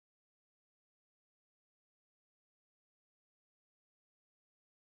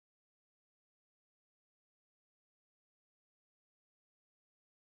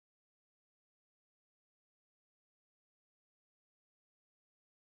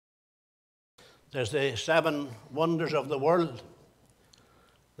There's the 7 wonders of the world.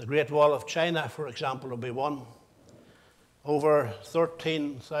 The Great Wall of China, for example, will be one. Over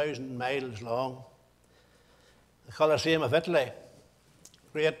 13,000 miles long. The Colosseum of Italy,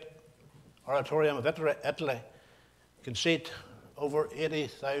 great oratorium of Italy, can seat over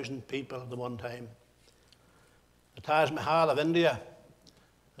 80,000 people at the one time. The Taj Mahal of India,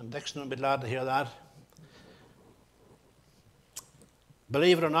 and Dixon will be glad to hear that.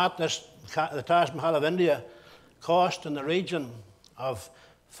 Believe it or not, the Taj Mahal of India cost in the region of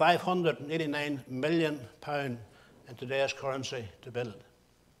 £589 million in today's currency to build.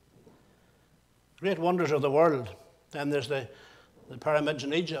 Great wonders of the world. Then there's the pyramids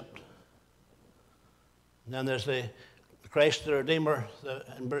in Egypt. And then there's the Christ the Redeemer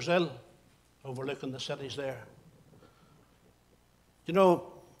in Brazil, overlooking the cities there. You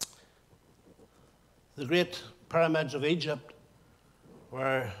know, the great pyramids of Egypt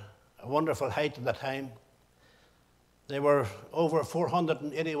were a wonderful height at the time. They were over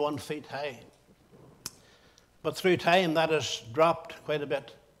 481 feet high. But through time, that has dropped quite a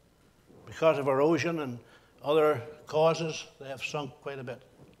bit. Because of erosion and other causes, they have sunk quite a bit.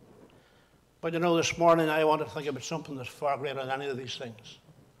 But you know, this morning I want to think about something that's far greater than any of these things.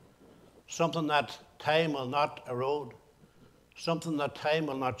 Something that time will not erode. Something that time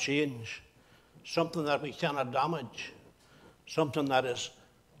will not change. Something that we cannot damage. Something that is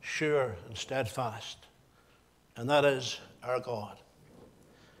sure and steadfast. And that is our God.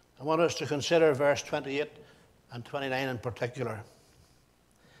 I want us to consider verse 28 and 29 in particular.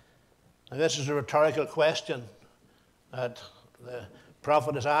 Now, this is a rhetorical question that the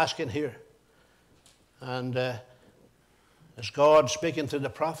prophet is asking here. And as God speaking to the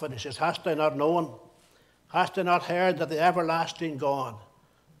prophet, he says, Hast thou not known? Hast thou not heard that the everlasting God,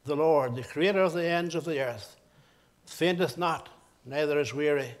 the Lord, the creator of the ends of the earth, fainteth not, neither is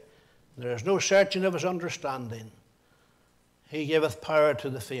weary. There is no searching of his understanding. He giveth power to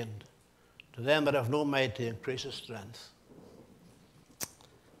the faint. To them that have no might, he increaseth strength.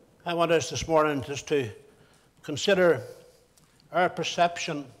 I want us this morning just to consider our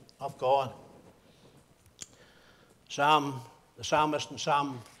perception of God. The psalmist in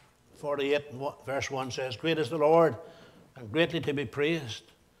Psalm 48 verse 1 says, Great is the Lord, and greatly to be praised.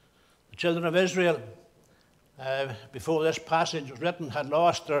 The children of Israel, before this passage was written, had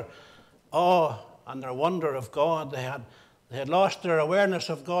lost their awe and their wonder of God. They had lost their awareness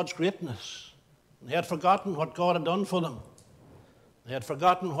of God's greatness. They had forgotten what God had done for them. They had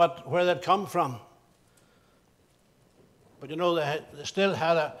forgotten where they'd come from. But you know, they still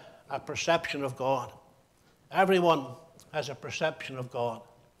had a perception of God. Everyone has a perception of God.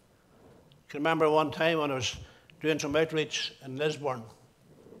 I can remember one time when I was doing some outreach in Lisburn.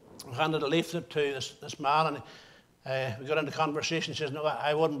 I handed a leaflet to this man, and we got into conversation. He says, No,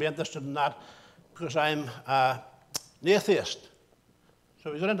 I wouldn't be interested in that because I'm an atheist.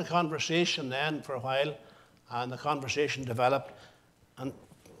 So we got into conversation then for a while, and the conversation developed. And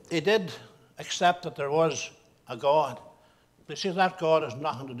he did accept that there was a God. But he says, that God has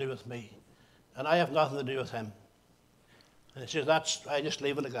nothing to do with me, and I have nothing to do with him. And he says, I just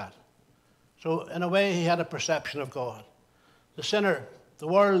leave it like that. So in a way, he had a perception of God. The sinner, the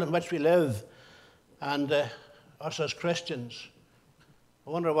world in which we live, and us as Christians, I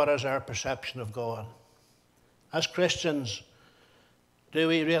wonder what is our perception of God. As Christians, do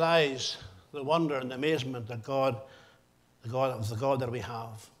we realize the wonder and the amazement that the God that we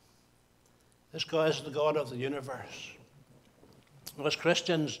have? This God is the God of the universe. As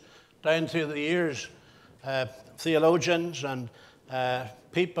Christians, down through the years, theologians and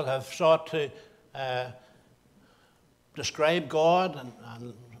people have sought to describe God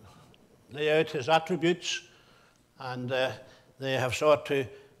and lay out his attributes, and they have sought to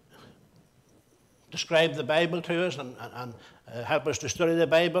describe the Bible to us and help us to study the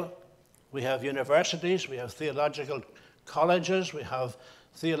Bible. We have universities, we have theological colleges, we have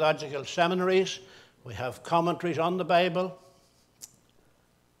theological seminaries, we have commentaries on the Bible.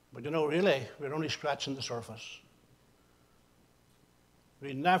 But you know, really, we're only scratching the surface.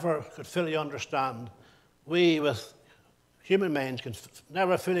 We never could fully understand. We, with human minds, can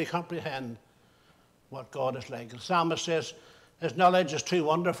never fully comprehend what God is like. The psalmist says, His knowledge is too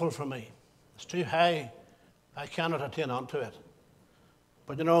wonderful for me. It's too high. I cannot attain unto it.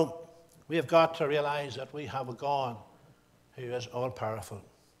 But you know, we have got to realize that we have a God who is all-powerful.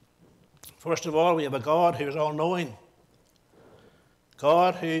 First of all, we have a God who is all-knowing.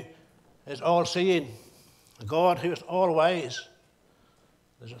 God who is all-seeing. A God who is all-wise.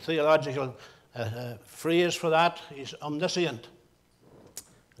 There's a theological phrase for that. He's omniscient.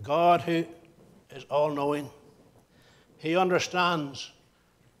 A God who is all-knowing. He understands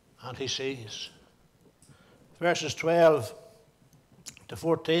and he sees. verses 12 to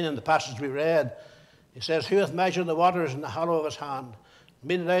 14 in the passage we read, he says, "Who hath measured the waters in the hollow of his hand,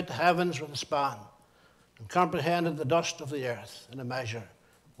 meted out the heavens with a span, and comprehended the dust of the earth in a measure,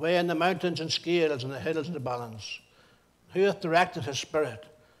 weighing the mountains in scales and the hills in the balance? Who hath directed his spirit?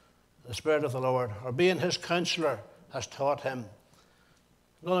 The Spirit of the Lord, or being his counselor, has taught him."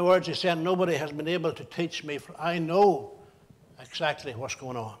 In other words, he's saying, nobody has been able to teach me, for I know exactly what's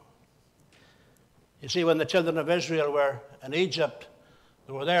going on. You see, when the children of Israel were in Egypt,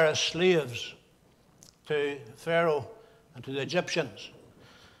 they were there as slaves to Pharaoh and to the Egyptians.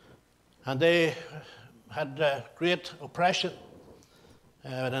 And they had great oppression.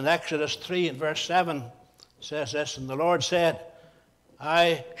 And in Exodus 3 and verse 7 it says this, "And the Lord said,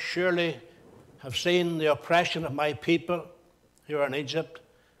 I surely have seen the oppression of my people who are in Egypt,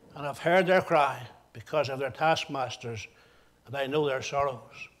 and have heard their cry because of their taskmasters, and I know their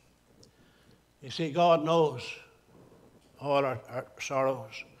sorrows." You see, God knows all our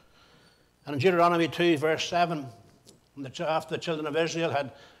sorrows. And in Deuteronomy 2, verse 7, after the children of Israel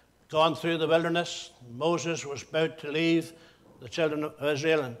had gone through the wilderness, Moses was about to leave the children of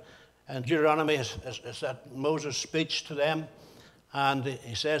Israel, and Deuteronomy is that Moses' speech to them, and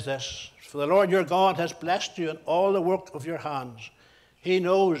he says this, "For the Lord your God has blessed you in all the work of your hands. He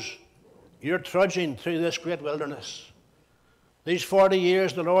knows you're trudging through this great wilderness. These 40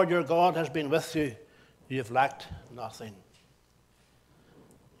 years the Lord your God has been with you. You have lacked nothing."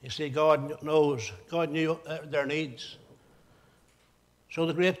 You see, God knows. God knew their needs. So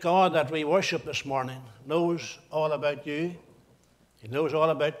the great God that we worship this morning knows all about you. He knows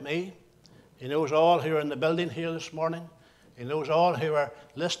all about me. He knows all who are in the building here this morning. He knows all who are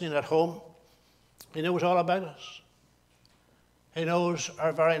listening at home. He knows all about us. He knows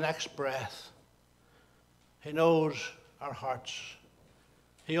our very next breath. He knows our hearts.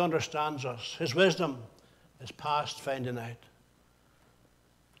 He understands us. His wisdom is past finding out.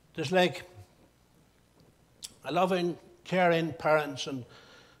 Just like a loving, caring parents, and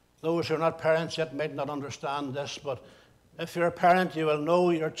those who are not parents yet might not understand this, but if you're a parent, you will know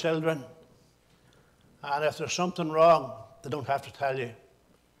your children. And if there's something wrong, they don't have to tell you.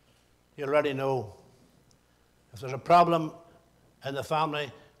 You already know. If there's a problem in the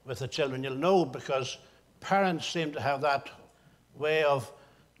family with the children, you'll know, because parents seem to have that way of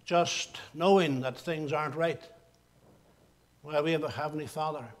just knowing that things aren't right. Well, we have a Heavenly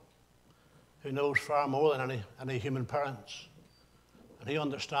Father who knows far more than any human parents. And he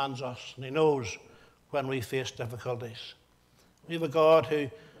understands us, and he knows when we face difficulties. We have a God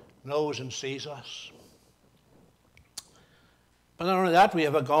who knows and sees us. But not only that, we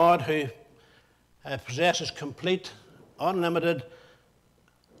have a God who possesses complete, unlimited,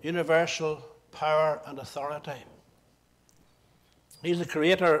 universal power and authority. He's the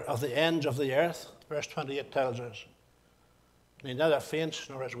creator of the ends of the earth, verse 28 tells us. And he neither faints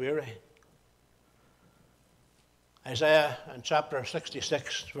nor is weary. Isaiah in chapter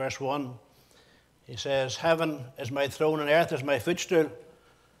 66, verse 1, he says, "Heaven is my throne and earth is my footstool.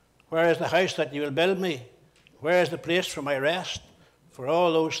 Where is the house that you will build me? Where is the place for my rest? For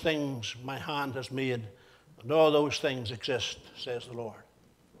all those things my hand has made, and all those things exist, says the Lord."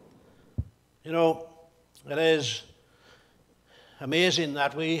 You know, it is amazing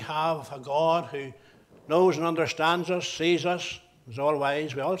that we have a God who knows and understands us, sees us, is all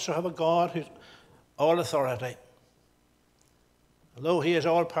wise. We also have a God who's all authority. Although he is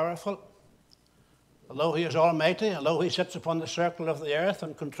all powerful, although he is almighty, although he sits upon the circle of the earth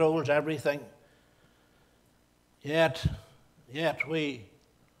and controls everything, yet we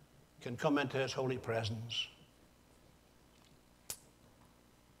can come into his holy presence.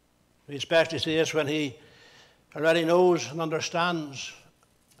 We especially see this when he already knows and understands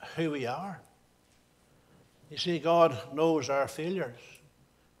who we are. You see, God knows our failures.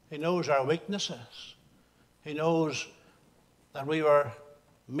 He knows our weaknesses. He knows that we were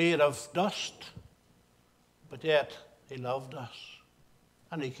made of dust, but yet he loved us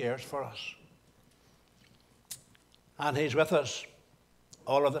and he cares for us. And he's with us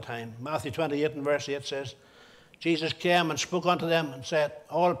all of the time. Matthew 28 and verse 8 says, "Jesus came and spoke unto them and said,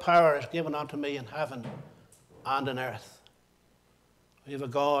 All power is given unto me in heaven and in earth." We have a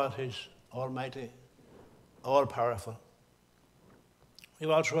God who's almighty, all-powerful. We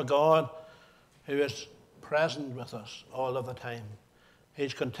have also a God who is present with us all of the time.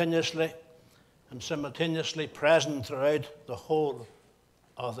 He's continuously and simultaneously present throughout the whole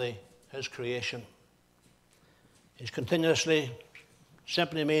of his creation. He's continuously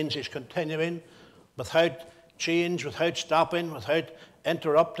simply means he's continuing without change, without stopping, without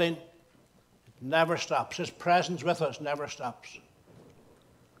interrupting. It never stops. His presence with us never stops.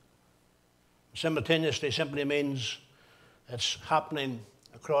 Simultaneously simply means it's happening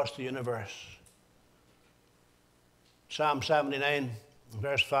across the universe. Psalm 79,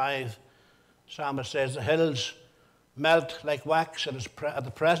 verse 5, the psalmist says, the hills melt like wax at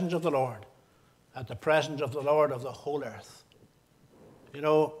the presence of the Lord, at the presence of the Lord of the whole earth. You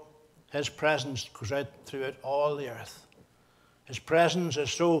know, his presence goes out throughout all the earth. His presence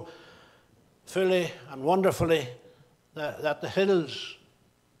is so fully and wonderfully that the hills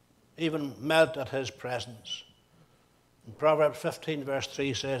even melt at his presence. And Proverbs 15, verse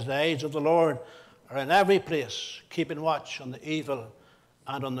 3 says, the eyes of the Lord are in every place, keeping watch on the evil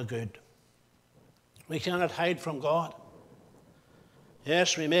and on the good. We cannot hide from God.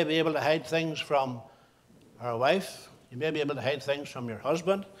 Yes, we may be able to hide things from our wife. You may be able to hide things from your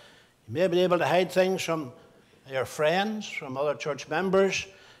husband. You may be able to hide things from your friends, from other church members,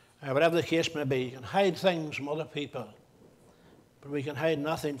 whatever the case may be. You can hide things from other people, but we can hide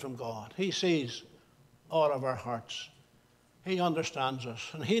nothing from God. He sees all of our hearts. He understands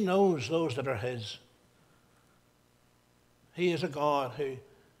us, and he knows those that are his. He is a God who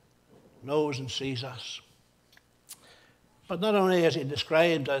knows and sees us. But not only is he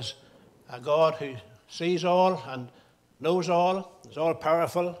described as a God who sees all and knows all, is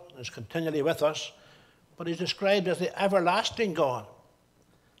all-powerful, is continually with us, but he's described as the everlasting God.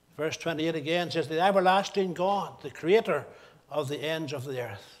 Verse 28 again says, the everlasting God, the creator of the ends of the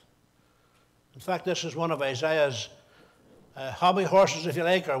earth. In fact, this is one of Isaiah's hobby horses, if you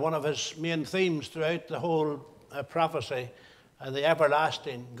like, or one of his main themes throughout the whole prophecy, the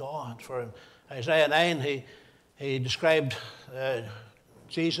everlasting God. For Isaiah 9, he described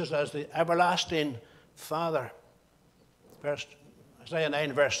Jesus as the everlasting Father. Isaiah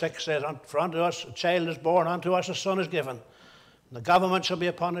 9, verse 6 says, for unto us a child is born, unto us a son is given, and the government shall be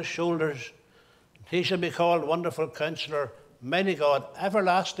upon his shoulders. He shall be called Wonderful Counselor, Mighty God,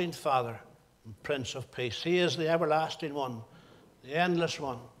 Everlasting Father, and Prince of Peace. He is the everlasting one, the endless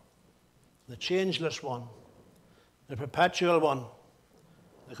one, the changeless one, the perpetual one,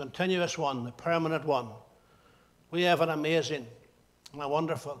 the continuous one, the permanent one. We have an amazing and a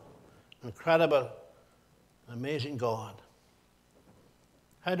wonderful, incredible, amazing God.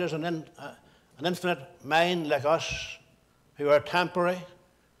 How does an infinite mind like us, who are temporary,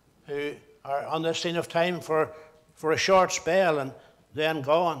 who are on this scene of time for a short spell and then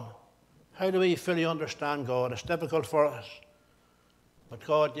gone, how do we fully understand God? It's difficult for us. But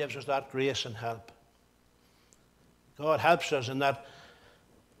God gives us that grace and help. God helps us in that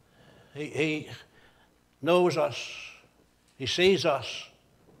He knows us, He sees us,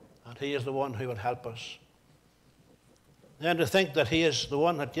 and He is the one who will help us. Then to think that He is the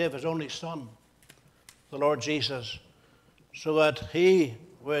one that gave His only Son, the Lord Jesus, so that He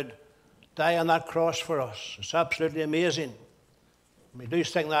would die on that cross for us. It's absolutely amazing. We do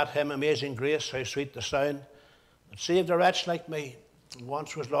sing that hymn, Amazing Grace, how sweet the sound, that saved a wretch like me, and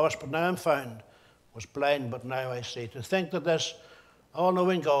once was lost, but now I'm found, was blind, but now I see. To think that this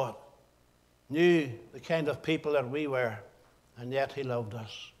all-knowing God knew the kind of people that we were, and yet He loved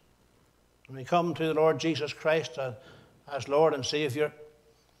us. When we come to the Lord Jesus Christ as Lord and Savior,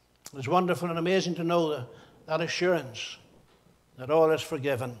 it's wonderful and amazing to know that assurance that all is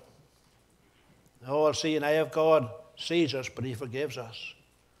forgiven. The all-seeing eye of God sees us, but He forgives us.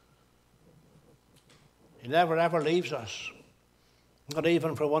 He never, ever leaves us, not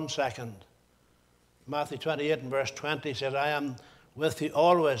even for 1 second. Matthew 28 and verse 20 says, I am with you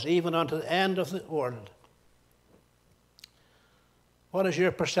always, even unto the end of the world. What is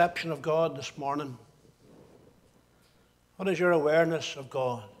your perception of God this morning? What is your awareness of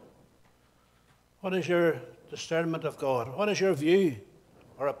God? What is your discernment of God? What is your view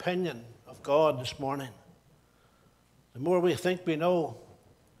or opinion of God this morning? The more we think we know,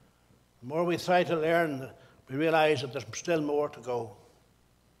 the more we try to learn, we realize that there's still more to go.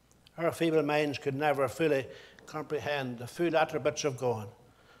 Our feeble minds could never fully comprehend the full attributes of God.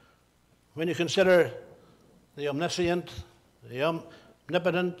 When you consider the omniscient, the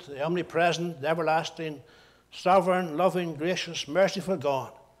omnipotent, the omnipresent, the everlasting, sovereign, loving, gracious, merciful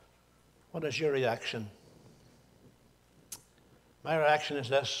God, what is your reaction? My reaction is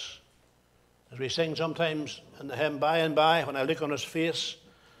this. As we sing sometimes in the hymn, by and by, when I look on His face,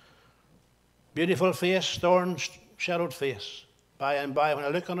 beautiful face, thorn-shadowed face, by and by, when I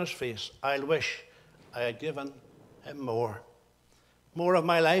look on His face, I'll wish I had given Him more. More of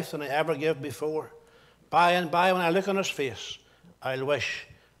my life than I ever gave before. By and by, when I look on His face, I'll wish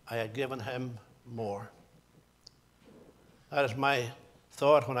I had given Him more. That is my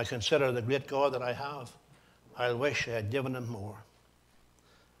thought when I consider the great God that I have. I'll wish I had given Him more.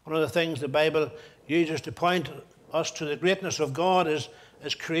 One of the things the Bible uses to point us to the greatness of God is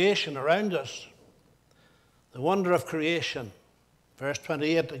is creation around us. The wonder of creation. Verse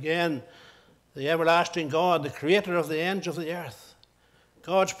 28 again, the everlasting God, the creator of the ends of the earth.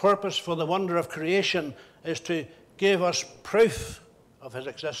 God's purpose for the wonder of creation is to give us proof of his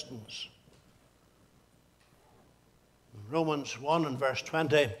existence. Romans 1 and verse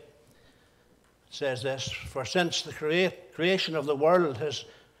 20 says this, for since the creation of the world,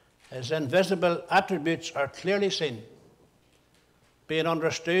 his invisible attributes are clearly seen, being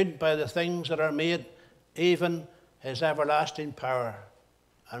understood by the things that are made, even his everlasting power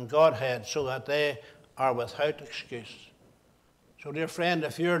and Godhead, so that they are without excuse. So, dear friend,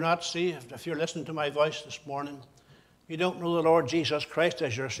 if you're not saved, if you're listening to my voice this morning, you don't know the Lord Jesus Christ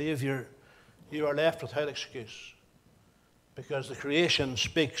as your Savior, you are left without excuse, because the creation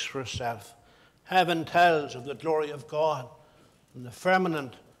speaks for itself. Heaven tells of the glory of God, and the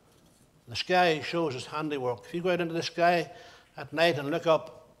firmament, the sky shows his handiwork. If you go out into the sky at night and look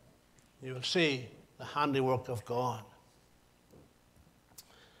up, you will see the handiwork of God.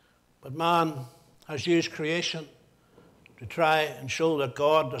 But man has used creation to try and show that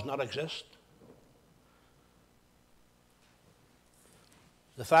God does not exist.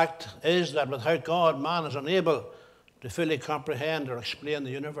 The fact is that without God, man is unable to fully comprehend or explain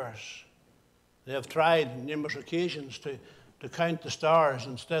the universe. They have tried on numerous occasions to count the stars,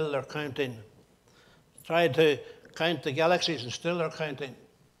 and still they're counting. Tried to count the galaxies, and still they're counting.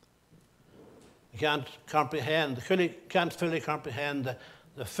 They can't comprehend, can't fully comprehend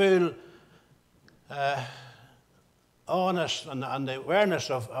the full awareness and the awareness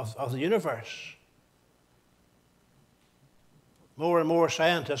of the universe. More and more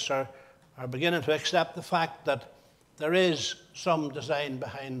scientists are beginning to accept the fact that there is some design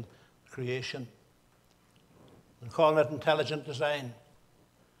behind creation. They're calling it intelligent design.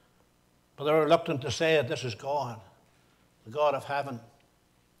 But they're reluctant to say that this is God, the God of heaven.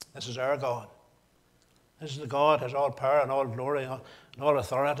 This is our God. This is the God who has all power and all glory and all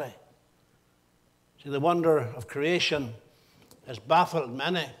authority. See, the wonder of creation has baffled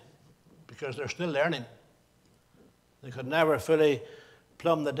many because they're still learning. They could never fully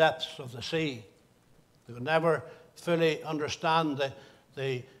plumb the depths of the sea. They could never fully understand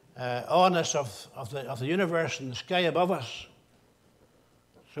the awness of the universe and the sky above us.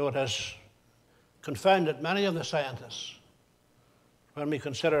 So it has confounded many of the scientists when we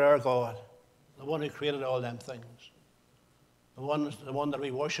consider our God, the one who created all them things, the one that we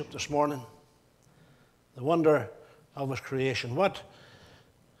worship this morning, the wonder of his creation. What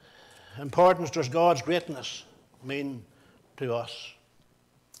importance does God's greatness mean to us?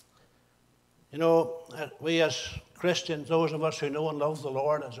 You know, we as Christians, those of us who know and love the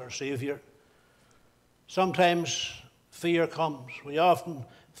Lord as our Savior, sometimes fear comes. We often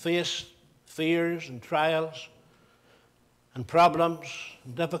face fears and trials and problems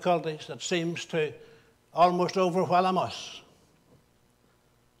and difficulties that seems to almost overwhelm us.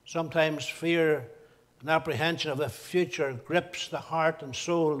 Sometimes fear and apprehension of the future grips the heart and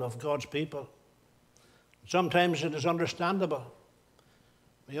soul of God's people. Sometimes it is understandable.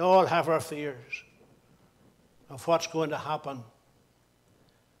 We all have our fears of what's going to happen.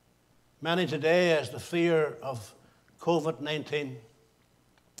 Many today has the fear of COVID-19.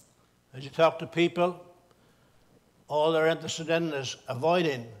 As you talk to people, all they're interested in is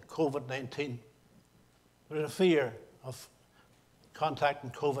avoiding COVID-19. There's a fear of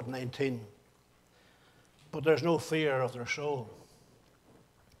contacting COVID-19, but there's no fear of their soul.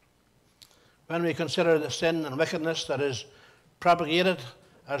 When we consider the sin and wickedness that is propagated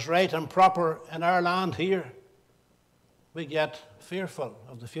as right and proper in our land here, we get fearful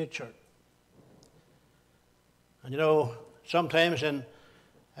of the future. And you know, sometimes in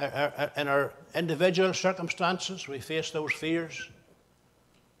our individual circumstances, we face those fears.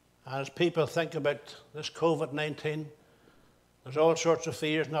 As people think about this COVID-19, there's all sorts of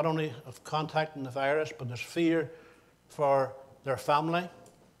fears, not only of contacting the virus, but there's fear for their family.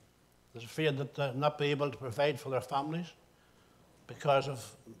 There's a fear that they'll not be able to provide for their families because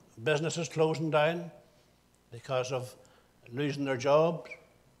of businesses closing down, because of losing their jobs,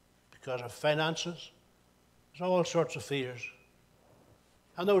 because of finances. There's all sorts of fears.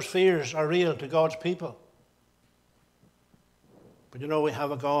 And those fears are real to God's people. But you know, we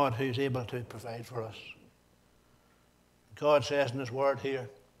have a God who's able to provide for us. God says in his word here,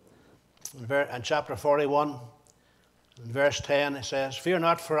 in chapter 41, in verse 10, it says, "Fear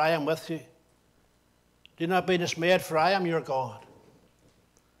not, for I am with you. Do not be dismayed, for I am your God.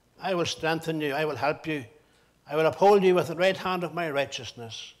 I will strengthen you, I will help you. I will uphold you with the right hand of my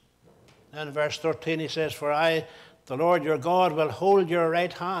righteousness." Then in verse 13 he says, "For I, the Lord your God, will hold your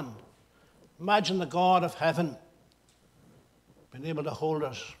right hand." Imagine the God of heaven being able to hold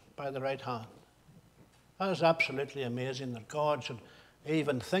us by the right hand. That is absolutely amazing that God should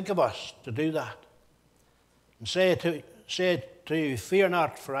even think of us to do that. And say to you, fear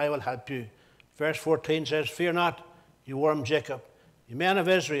not, for I will help you. Verse 14 says, fear not, you worm Jacob, you men of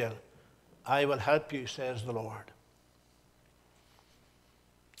Israel, I will help you, says the Lord.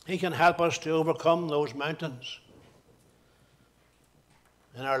 He can help us to overcome those mountains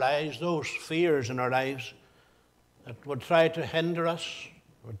in our lives, those fears in our lives that would try to hinder us,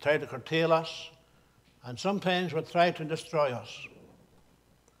 would try to curtail us, and sometimes would try to destroy us.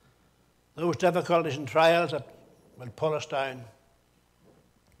 Those difficulties and trials that will pull us down.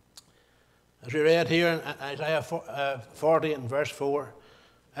 As we read here in Isaiah 40 and verse 4,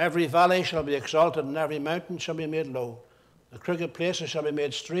 every valley shall be exalted and every mountain shall be made low. The crooked places shall be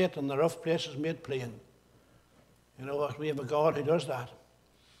made straight and the rough places made plain. You know what? We have a God who does that.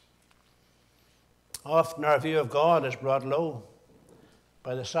 Often our view of God is brought low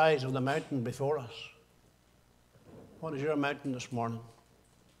by the size of the mountain before us. What is your mountain this morning?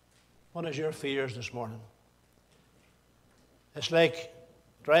 What is your fears this morning? It's like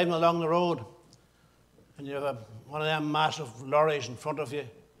driving along the road and you have one of them massive lorries in front of you,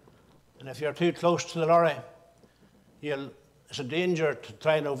 and if you're too close to the lorry, it's a danger to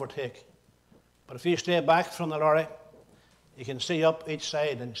try and overtake. But if you stay back from the lorry, you can see up each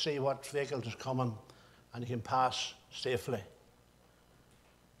side and see what vehicles is coming, and you can pass safely.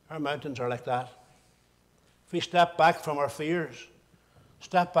 Our mountains are like that. If we step back from our fears,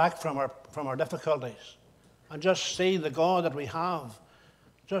 step back from our difficulties, and just see the God that we have,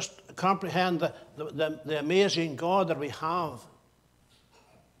 just comprehend the amazing God that we have,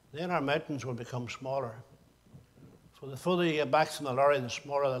 then our mountains will become smaller. So the further you get back from the lorry, the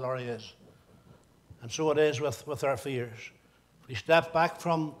smaller the lorry is. And so it is with our fears. If we step back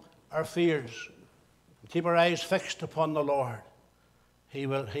from our fears and keep our eyes fixed upon the Lord, He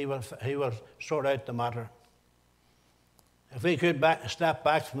will sort out the matter. If we could step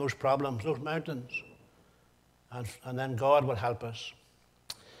back from those problems, those mountains, and then God will help us.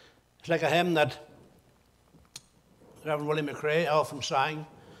 It's like a hymn that Reverend William McRae often sang,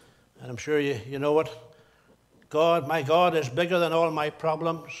 and I'm sure you know it. God, my God is bigger than all my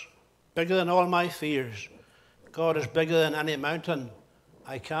problems, bigger than all my fears. God is bigger than any mountain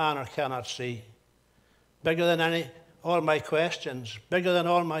I can or cannot see. Bigger than all my questions, bigger than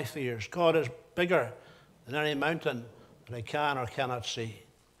all my fears. God is bigger than any mountain that I can or cannot see.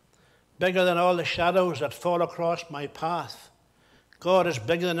 Bigger than all the shadows that fall across my path. God is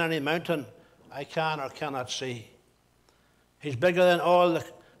bigger than any mountain I can or cannot see. He's bigger than all the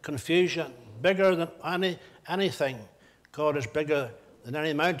confusion, bigger than anything. God is bigger than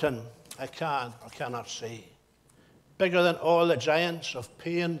any mountain I can or cannot see. Bigger than all the giants of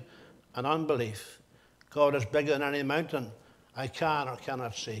pain and unbelief. God is bigger than any mountain I can or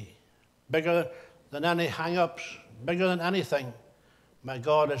cannot see. Bigger than any hang-ups, bigger than anything. My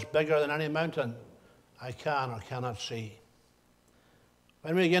God is bigger than any mountain I can or cannot see.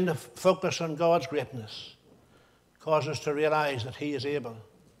 When we begin to focus on God's greatness, it causes us to realize that He is able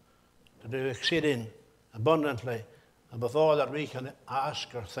to do exceeding abundantly above all that we can ask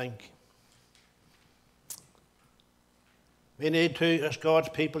or think. We need to, as God's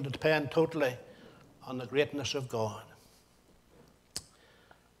people, to depend totally on the greatness of God.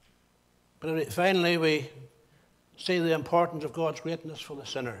 But finally, we see the importance of God's greatness for the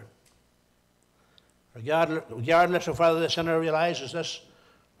sinner. Regardless of whether the sinner realizes this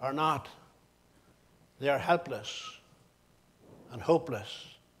or not, they are helpless and hopeless.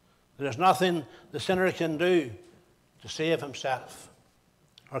 There is nothing the sinner can do to save himself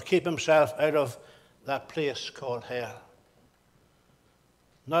or keep himself out of that place called hell.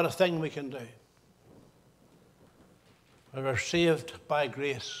 Not a thing we can do. We are saved by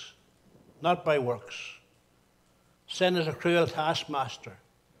grace, not by works. Sin is a cruel taskmaster.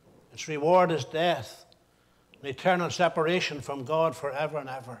 Its reward is death, an eternal separation from God forever and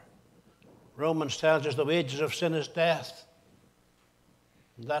ever. Romans tells us the wages of sin is death.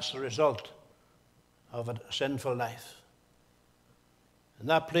 And that's the result of a sinful life. In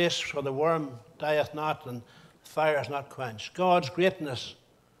that place where the worm dieth not and the fire is not quenched. God's greatness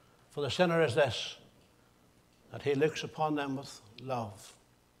for the sinner is this, that He looks upon them with love.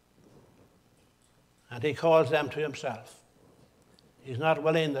 And He calls them to Himself. He's not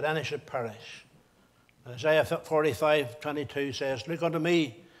willing that any should perish. Isaiah 45:22 says, look unto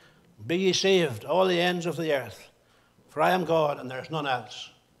me, be ye saved, all the ends of the earth, for I am God and there is none else.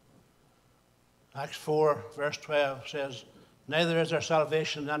 Acts 4 verse 12 says, neither is there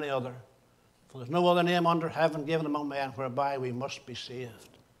salvation in any other, for there is no other name under heaven given among men whereby we must be saved.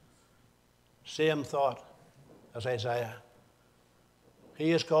 Same thought as Isaiah.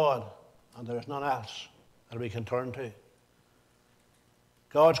 He is God, and there is none else that we can turn to.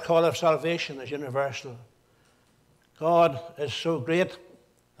 God's call of salvation is universal. God is so great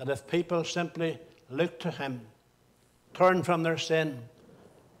that if people simply look to him, turn from their sin,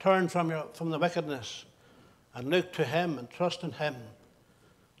 turn from the wickedness, and look to him and trust in him,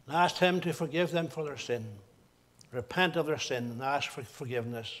 and ask him to forgive them for their sin, repent of their sin and ask for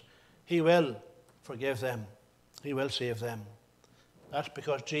forgiveness, he will forgive them. He will save them. That's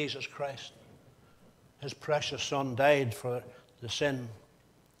because Jesus Christ, his precious Son, died for the sin,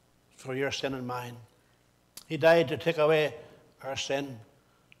 for your sin and mine. He died to take away our sin.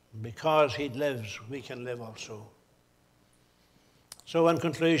 Because he lives, we can live also. So in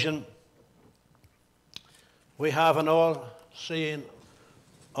conclusion, we have an all-seeing,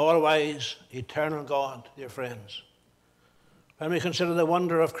 all-wise, eternal God, dear friends. When we consider the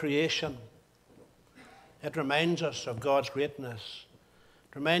wonder of creation, it reminds us of God's greatness.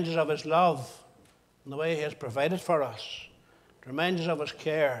 It reminds us of his love and the way he has provided for us. It reminds us of his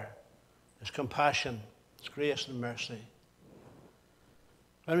care, his compassion, his grace and mercy.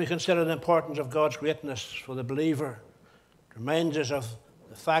 When we consider the importance of God's greatness for the believer, it reminds us of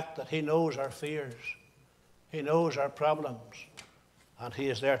the fact that he knows our fears, he knows our problems, and he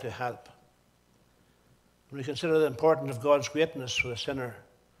is there to help. When we consider the importance of God's greatness for the sinner,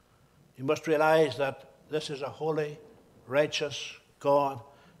 you must realize that this is a holy, righteous God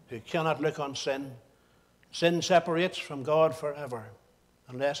who cannot look on sin. Sin separates from God forever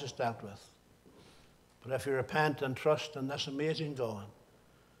unless it's dealt with. But if you repent and trust in this amazing God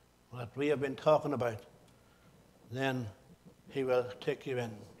that we have been talking about, then he will take you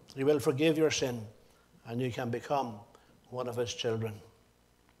in. He will forgive your sin, and you can become one of his children.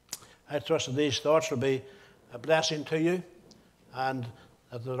 I trust that these thoughts will be a blessing to you, and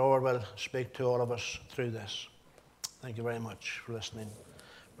that the Lord will speak to all of us through this. Thank you very much for listening.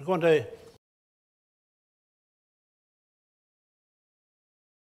 We're going to